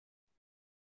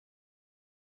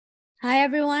Hi,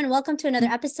 everyone. Welcome to another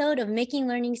episode of Making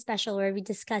Learning Special, where we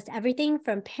discuss everything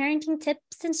from parenting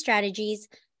tips and strategies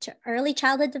to early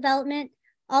childhood development,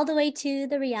 all the way to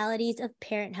the realities of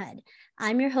parenthood.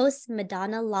 I'm your host,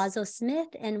 Madonna Lazo Smith,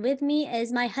 and with me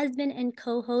is my husband and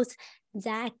co-host,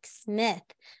 Zach Smith.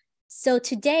 So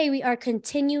today we are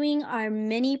continuing our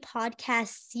mini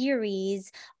podcast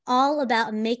series all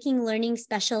about making learning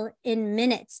special in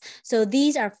minutes. So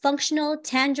these are functional,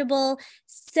 tangible,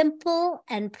 simple,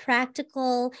 and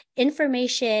practical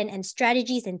information and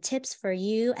strategies and tips for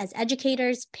you as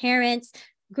educators, parents,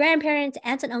 grandparents,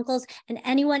 aunts and uncles, and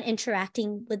anyone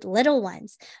interacting with little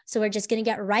ones. So we're just going to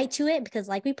get right to it because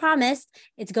like we promised,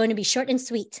 it's going to be short and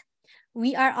sweet.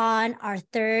 We are on our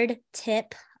third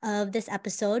tip of this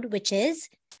episode, which is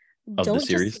of the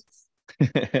series.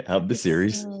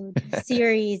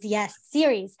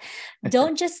 Series.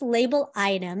 Don't just label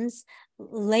items,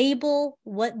 label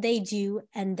what they do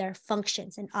and their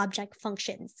functions and object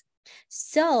functions.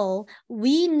 So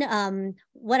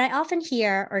what I often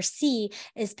hear or see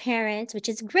is parents, which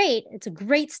is great. It's a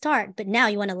great start, but now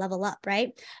you want to level up,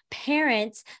 right?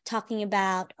 Parents talking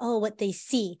about, what they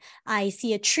see. I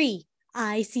see a tree.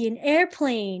 I see an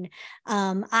airplane.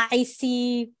 I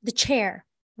see the chair,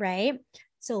 right?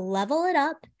 So level it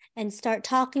up and start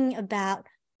talking about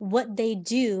what they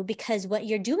do, because what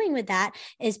you're doing with that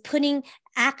is putting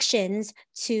actions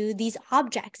to these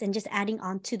objects and just adding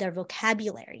on to their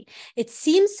vocabulary. It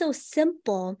seems so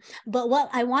simple, but what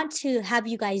I want to have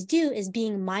you guys do is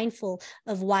being mindful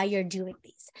of why you're doing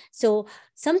these. So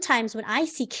sometimes when I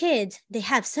see kids, they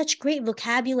have such great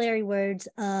vocabulary words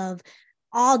of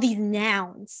all these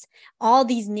nouns, all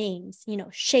these names,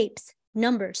 shapes,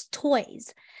 numbers,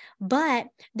 toys, but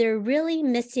they're really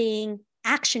missing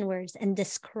action words and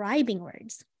describing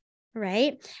words,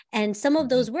 right? And some of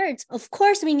those words, of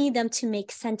course, we need them to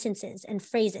make sentences and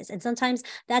phrases. And sometimes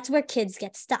that's where kids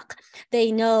get stuck.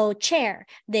 They know chair,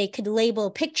 they could label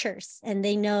pictures, and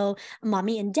they know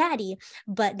mommy and daddy,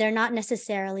 but they're not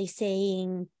necessarily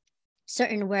saying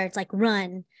certain words like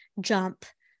run, jump,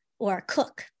 or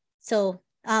cook. So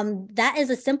that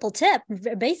is a simple tip.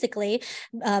 Basically,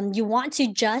 you want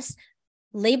to just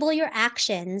label your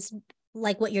actions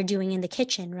like what you're doing in the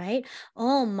kitchen, right?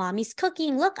 Oh, mommy's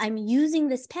cooking. Look, I'm using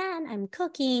this pan. I'm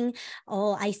cooking.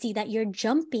 Oh, I see that you're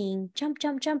jumping. Jump,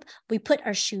 jump, jump. We put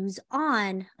our shoes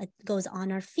on. It goes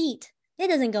on our feet. It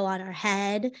doesn't go on our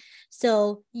head.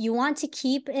 So you want to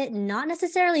keep it not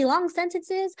necessarily long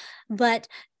sentences, but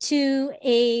to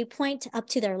a point up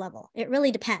to their level. It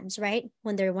really depends, right?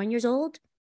 When they're 1 year old,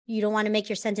 you don't want to make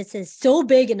your sentences so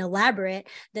big and elaborate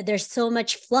that there's so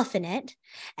much fluff in it.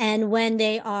 And when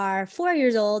they are 4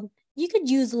 years old, you could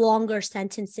use longer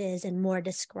sentences and more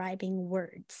describing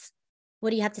words. What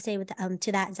do you have to say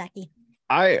to that, Zaki?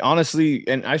 I honestly,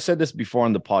 and I said this before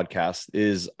on the podcast,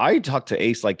 is I talked to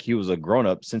Ace like he was a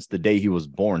grown-up since the day he was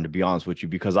born, to be honest with you,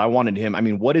 because I wanted him. I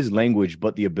mean, what is language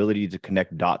but the ability to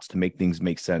connect dots to make things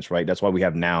make sense, right? That's why we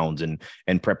have nouns and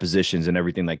prepositions and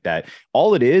everything like that.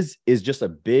 All it is just a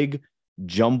big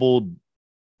jumbled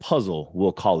puzzle,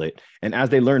 we'll call it. And as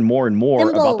they learn more and more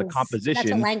about the composition,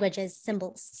 that's what language is,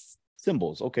 symbols.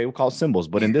 Okay, we'll call it symbols,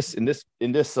 but in this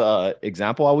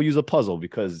example, I will use a puzzle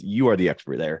because you are the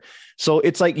expert there. So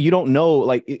it's like you don't know,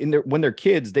 like when they're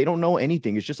kids, they don't know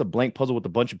anything. It's just a blank puzzle with a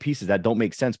bunch of pieces that don't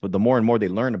make sense. But the more and more they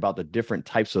learn about the different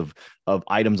types of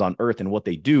items on Earth and what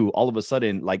they do, all of a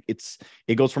sudden, like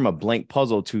it goes from a blank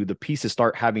puzzle to the pieces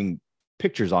start having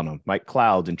pictures on them, like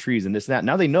clouds and trees and this and that.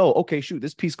 Now they know, okay, shoot,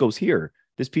 this piece goes here,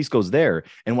 this piece goes there,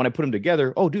 and when I put them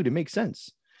together, oh, dude, it makes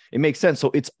sense. It makes sense.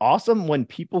 So it's awesome when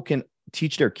people can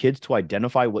teach their kids to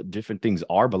identify what different things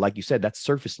are. But like you said, that's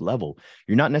surface level.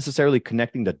 You're not necessarily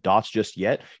connecting the dots just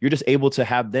yet. You're just able to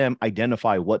have them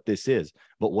identify what this is.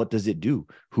 But what does it do?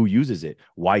 Who uses it?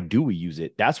 Why do we use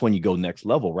it? That's when you go next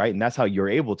level, right? And that's how you're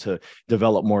able to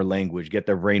develop more language, get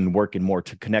their brain working more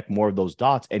to connect more of those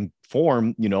dots and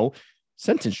form,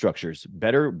 sentence structures,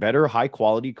 better, high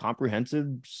quality, comprehensive,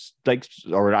 like,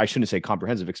 or I shouldn't say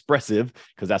comprehensive, expressive,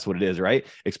 because that's what it is, right?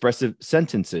 Expressive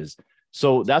sentences.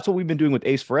 So that's what we've been doing with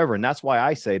Ace forever. And that's why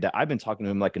I say that I've been talking to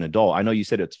him like an adult. I know you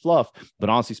said it's fluff, but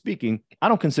honestly speaking, I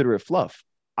don't consider it fluff.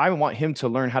 I want him to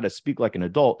learn how to speak like an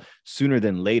adult sooner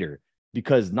than later,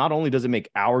 because not only does it make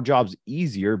our jobs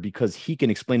easier because he can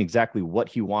explain exactly what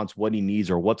he wants, what he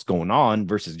needs, or what's going on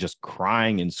versus just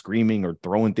crying and screaming or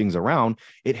throwing things around.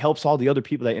 It helps all the other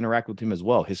people that interact with him as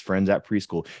well. His friends at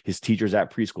preschool, his teachers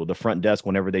at preschool, the front desk,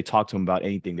 whenever they talk to him about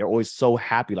anything, they're always so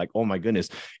happy. Like, oh my goodness,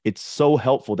 it's so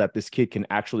helpful that this kid can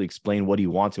actually explain what he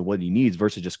wants and what he needs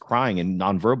versus just crying and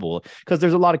nonverbal. Because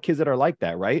there's a lot of kids that are like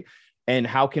that, right? And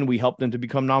how can we help them to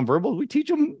become nonverbal? We teach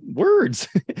them words.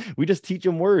 We just teach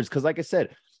them words. Because like I said,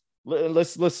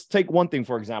 let's take one thing,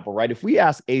 for example, right? If we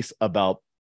ask Ace about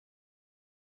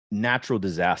natural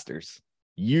disasters,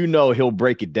 he'll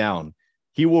break it down.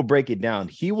 He will break it down.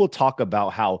 He will talk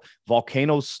about how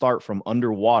volcanoes start from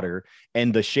underwater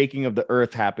and the shaking of the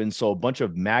earth happens. So a bunch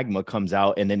of magma comes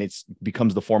out and then it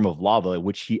becomes the form of lava,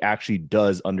 which he actually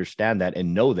does understand that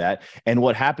and know that. And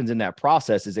what happens in that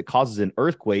process is it causes an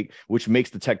earthquake, which makes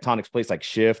the tectonic plates like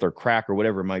shift or crack or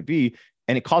whatever it might be.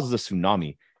 And it causes a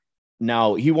tsunami.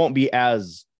 Now, he won't be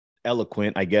as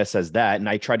eloquent, I guess, as that. And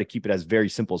I try to keep it as very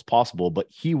simple as possible, but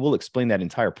he will explain that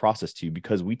entire process to you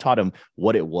because we taught him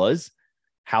what it was,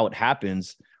 how it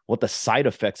happens, what the side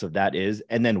effects of that is,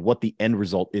 and then what the end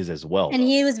result is as well. And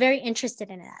he was very interested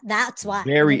in that. That's why.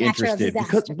 Very interested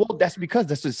because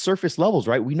that's the surface levels,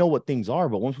 right? We know what things are,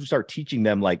 but once we start teaching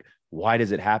them, like, why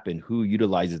does it happen? Who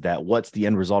utilizes that? What's the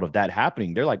end result of that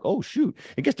happening? They're like, oh, shoot,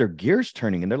 it gets their gears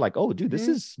turning. And they're like, oh, dude, this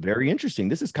is very interesting.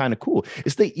 This is kind of cool.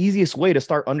 It's the easiest way to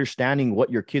start understanding what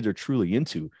your kids are truly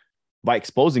into by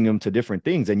exposing them to different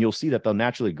things. And you'll see that they'll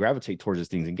naturally gravitate towards these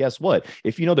things. And guess what?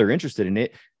 If you know they're interested in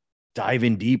it, dive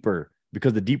in deeper,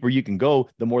 because the deeper you can go,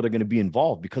 the more they're going to be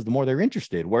involved, because the more they're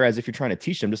interested. Whereas if you're trying to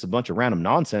teach them just a bunch of random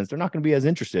nonsense, they're not going to be as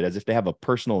interested as if they have a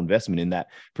personal investment in that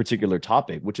particular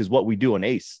topic, which is what we do on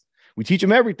ACE. We teach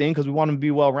him everything because we want him to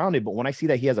be well-rounded. But when I see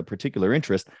that he has a particular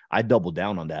interest, I double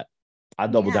down on that. I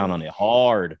double down on it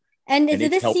hard. And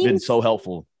it's been so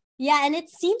helpful. Yeah, and it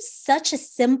seems such a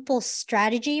simple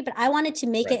strategy, but I wanted to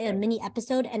make it a mini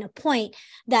episode and a point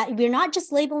that we're not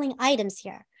just labeling items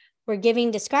here. We're giving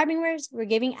describing words, we're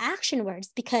giving action words,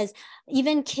 because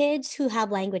even kids who have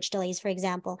language delays, for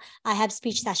example, I have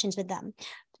speech sessions with them.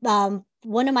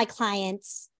 One of my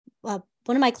clients,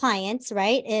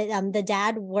 right? The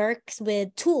dad works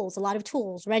with tools, a lot of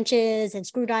tools, wrenches and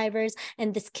screwdrivers.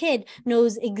 And this kid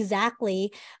knows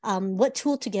exactly what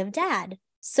tool to give dad.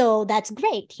 So that's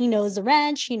great. He knows the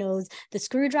wrench, he knows the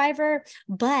screwdriver,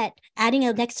 but adding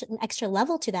an extra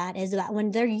level to that is that when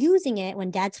they're using it,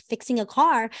 when dad's fixing a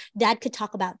car, dad could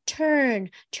talk about turn,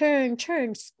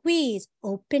 squeeze,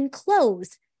 open,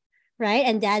 close, right?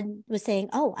 And dad was saying,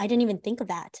 oh, I didn't even think of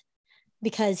that,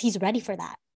 because he's ready for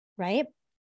that, right?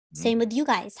 Same with you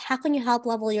guys. How can you help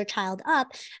level your child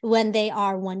up when they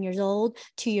are 1 year old,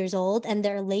 2 years old, and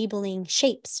they're labeling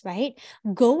shapes, right?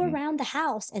 Go around the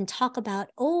house and talk about,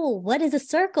 oh, what is a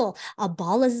circle? A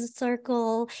ball is a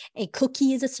circle. A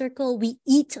cookie is a circle. We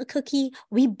eat a cookie.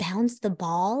 We bounce the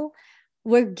ball.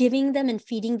 We're giving them and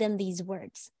feeding them these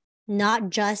words,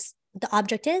 not just the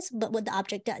object is, but what the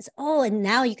object does. Oh, and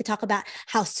now you could talk about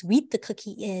how sweet the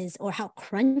cookie is or how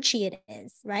crunchy it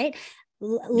is, right?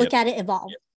 Look at it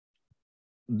evolve.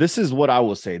 This is what I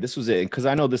will say. This was it. Because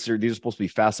I know these are supposed to be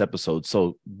fast episodes.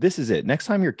 So this is it. Next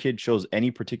time your kid shows any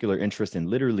particular interest in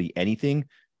literally anything,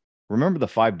 remember the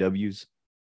 5 W's: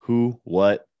 who,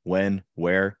 what, when,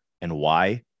 where, and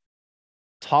why.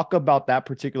 Talk about that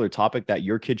particular topic that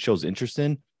your kid shows interest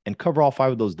in and cover all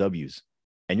 5 of those W's.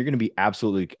 And you're going to be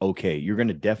absolutely okay. You're going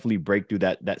to definitely break through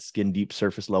that skin deep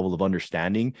surface level of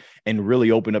understanding and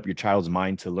really open up your child's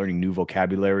mind to learning new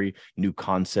vocabulary, new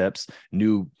concepts,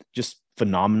 new just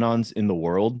phenomenons in the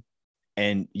world.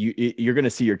 And you're going to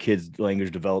see your kids'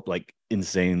 language develop like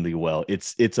insanely well.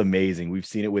 It's amazing. We've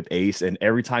seen it with Ace, and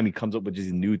every time he comes up with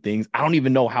these new things, I don't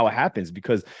even know how it happens,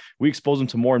 because we expose him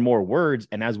to more and more words.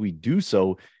 And as we do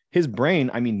so, his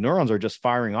brain, neurons are just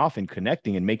firing off and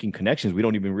connecting and making connections we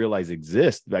don't even realize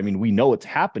exist. We know it's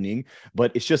happening,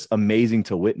 but it's just amazing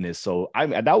to witness. So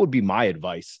that would be my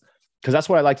advice, because that's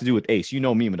what I like to do with Ace. You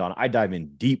know me, Madonna. I dive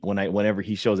in deep whenever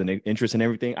he shows an interest in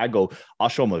everything. I'll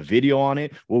show him a video on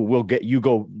it. We'll get you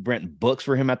go rent books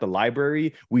for him at the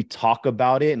library. We talk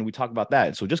about it and we talk about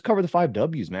that. So just cover the 5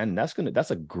 W's, man. And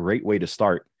that's a great way to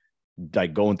start,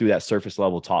 like, going through that surface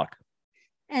level talk.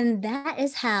 And that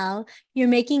is how you're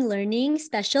making learning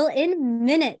special in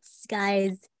minutes,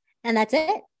 guys. And that's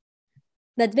it.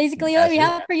 That's basically what we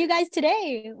have for you guys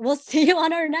today. We'll see you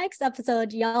on our next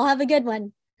episode. Y'all have a good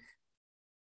one.